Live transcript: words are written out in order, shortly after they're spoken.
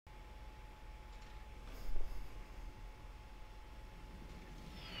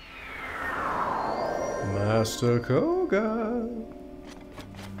Master Kohga.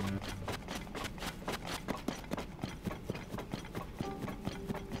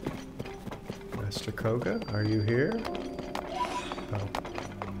 Master Kohga, are you here? Oh.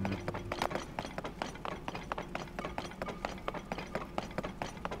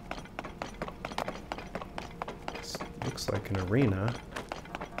 This looks like an arena.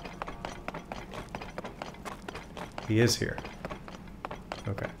 He is here.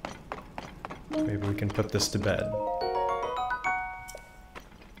 Okay. Maybe we can put this to bed.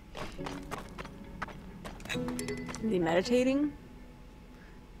 Is he meditating?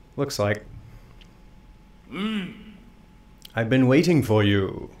 Looks like. I've been waiting for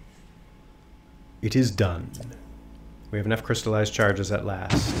you. It is done. We have enough crystallized charges at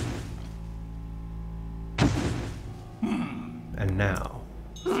last. And now,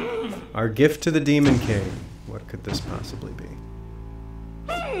 our gift to the Demon King. What could this possibly be?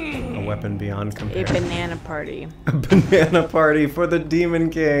 A weapon beyond compare. A banana party. A banana party for the Demon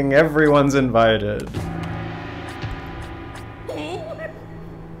King. Everyone's invited.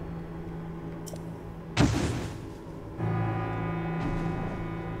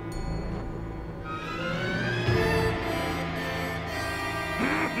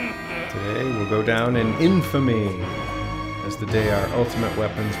 Today will go down in infamy as the day our ultimate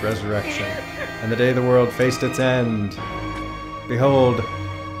weapon's resurrection, and the day the world faced its end. Behold,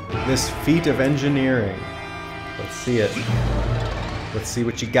 this feat of engineering. Let's see it. Let's see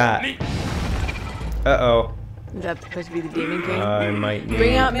what you got. Uh-oh. Is that supposed to be the Demon King? I might need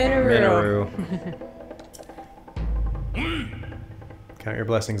Bring out Minoru. Count your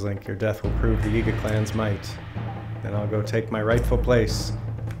blessings, Link. Your death will prove the Yiga clan's might. Then I'll go take my rightful place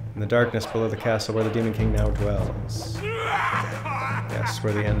in the darkness below the castle where the Demon King now dwells. Yes,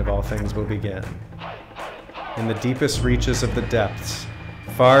 where the end of all things will begin. In the deepest reaches of the depths.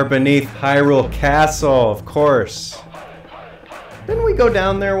 Far beneath Hyrule Castle, of course. Didn't we go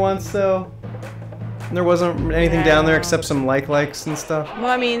down there once, though? And there wasn't anything down there except some likes and stuff? Well,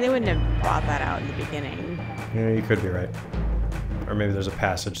 I mean, they wouldn't have brought that out in the beginning. Yeah, you could be right. Or maybe there's a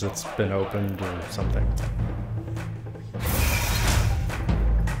passage that's been opened or something.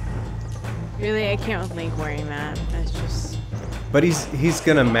 Really, I can't with Link wearing that. That's just... But he's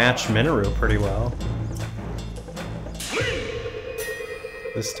gonna match Minoru pretty well.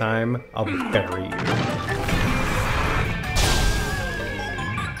 This time, I'll bury you.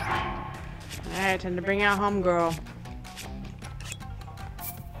 Alright, time to bring out Homegirl.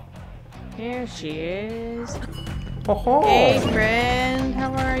 Here she is. Oh-ho. Hey, friend.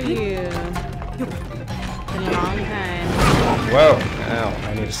 How are you? Been a long time. Whoa. Ow,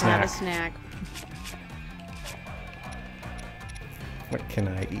 I need a Have snack. a snack. What can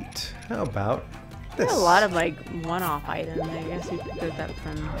I eat? How about this? There's a lot of, like, one-off items. I guess we could get that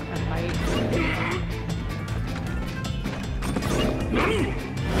from a fight.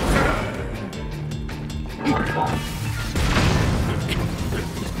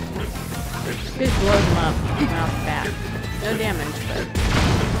 Just blows them up right off the bat. No damage, but...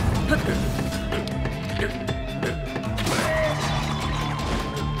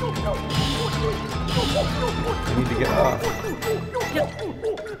 I need to get off.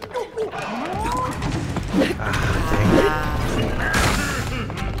 Ah, dang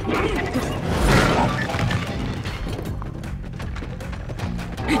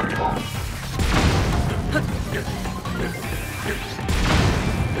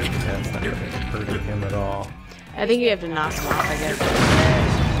That's not really hurting him at all. I think you have to knock him off, I guess.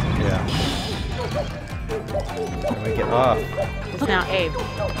 Yeah. Can we get off? It's now Abe.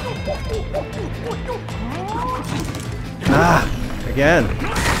 Ah! Again!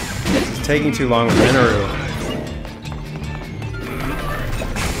 This is taking too long with Minoru.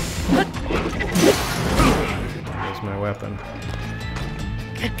 There's my weapon.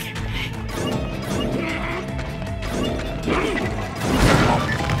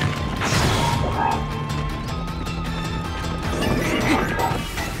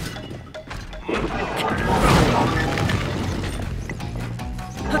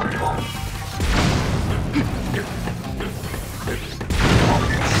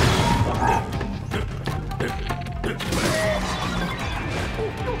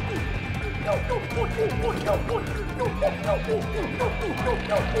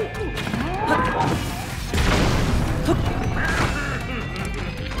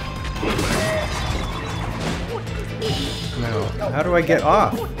 No. How do I get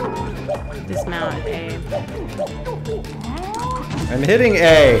off? Dismount A. I'm hitting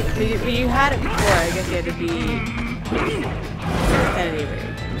A! But you had it before, I guess you had to be... Infinity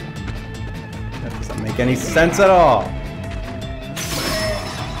Ring. That doesn't make any sense at all.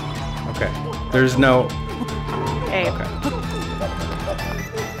 Okay. There's no... way. Okay.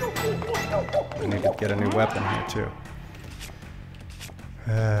 I need to get a new weapon here, too.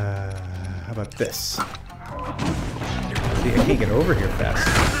 How about this? See, I can't get over here fast.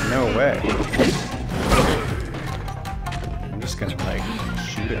 No way. I'm just gonna, like,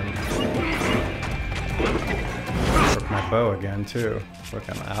 shoot him. Work my bow again, too. Look,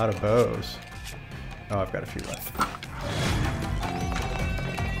 I'm out of bows. Oh, I've got a few left.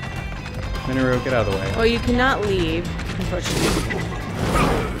 Minoru, get out of the way. Well, you cannot leave, unfortunately.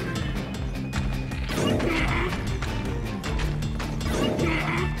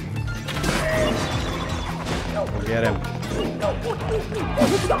 We'll get him.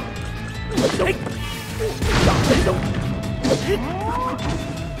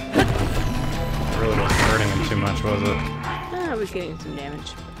 Really wasn't hurting him too much, was it? I was getting some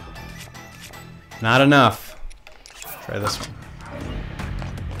damage. Not enough. Try this one.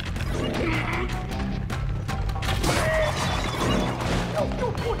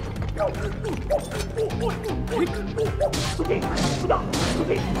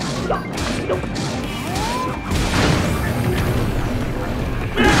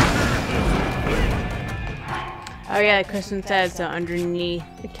 Oh yeah, like Kristen said, so underneath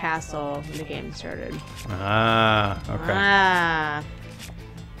the castle when the game started. Ah, okay. Ah.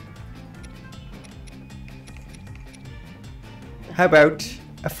 How about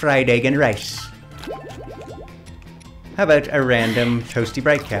a fried egg and rice? How about a random toasty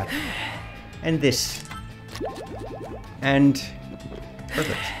bright cap? And this. And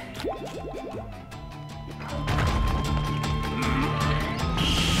perfect.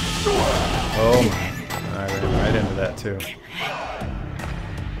 Oh my. I ran right into that too.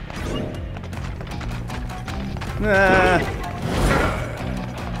 Ah.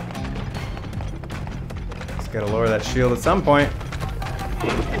 Just gotta lower that shield at some point.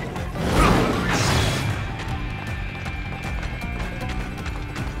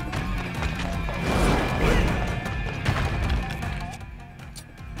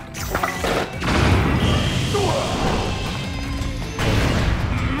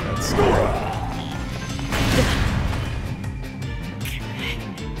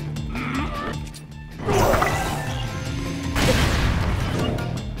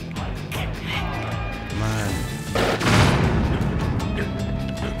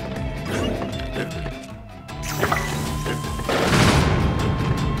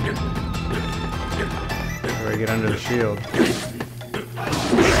 Get under the shield. There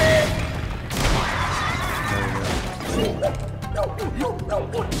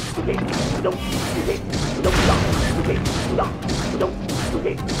we go.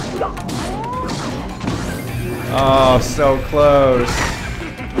 Oh, so close.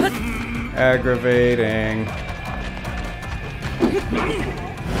 Aggravating.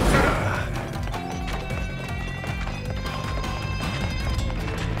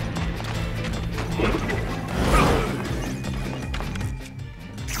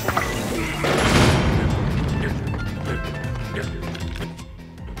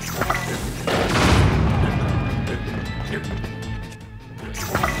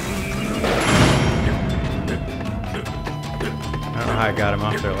 I got him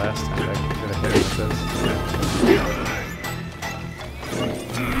off there last time. I could have hit him with this.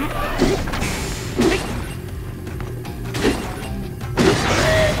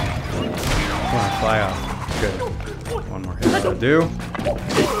 Come on, fly off. Good. One more hit ought to do.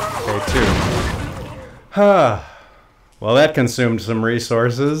 Okay, 2. Well, that consumed some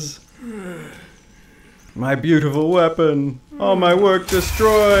resources. My beautiful weapon. All my work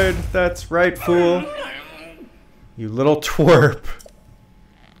destroyed. That's right, fool. You little twerp.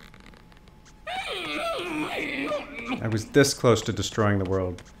 I was this close to destroying the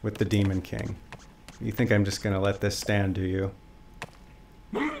world with the Demon King. You think I'm just gonna let this stand, do you?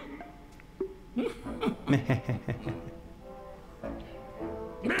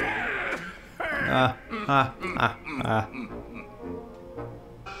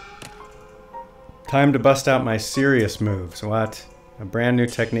 Time to bust out my serious moves. What? A brand new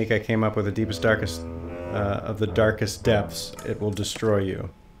technique I came up with, the deepest, darkest of the darkest depths. It will destroy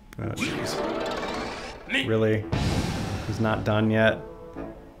you. Oh, jeez. Really? He's not done yet?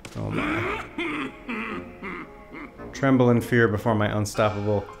 Oh my. Tremble in fear before my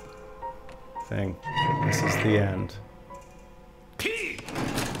unstoppable thing. This is the end.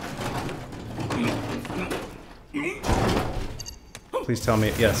 Please tell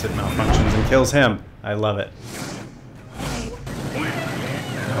me, yes, it malfunctions and kills him. I love it.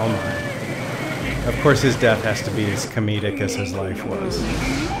 Oh my. Of course his death has to be as comedic as his life was.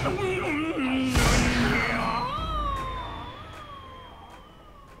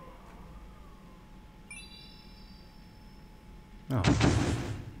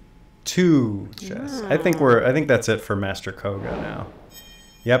 2 chests. I think that's it for Master Kohga now.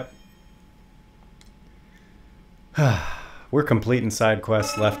 Yep. We're completing side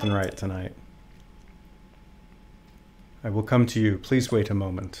quests left and right tonight. I will come to you. Please wait a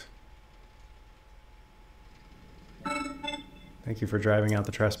moment. Thank you for driving out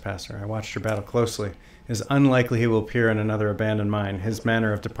the trespasser. I watched your battle closely. It is unlikely he will appear in another abandoned mine. His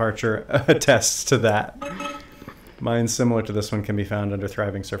manner of departure attests to that. Mines similar to this one can be found under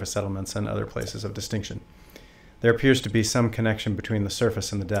thriving surface settlements and other places of distinction. There appears to be some connection between the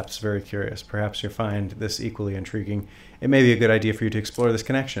surface and the depths. Very curious. Perhaps you'll find this equally intriguing. It may be a good idea for you to explore this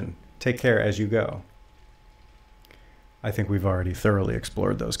connection. Take care as you go. I think we've already thoroughly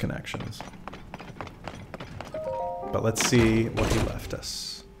explored those connections. But let's see what he left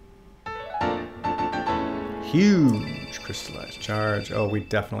us. Huge crystallized charge. Oh, we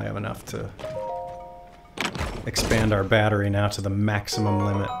definitely have enough to expand our battery now to the maximum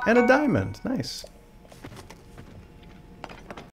limit. And a diamond. Nice.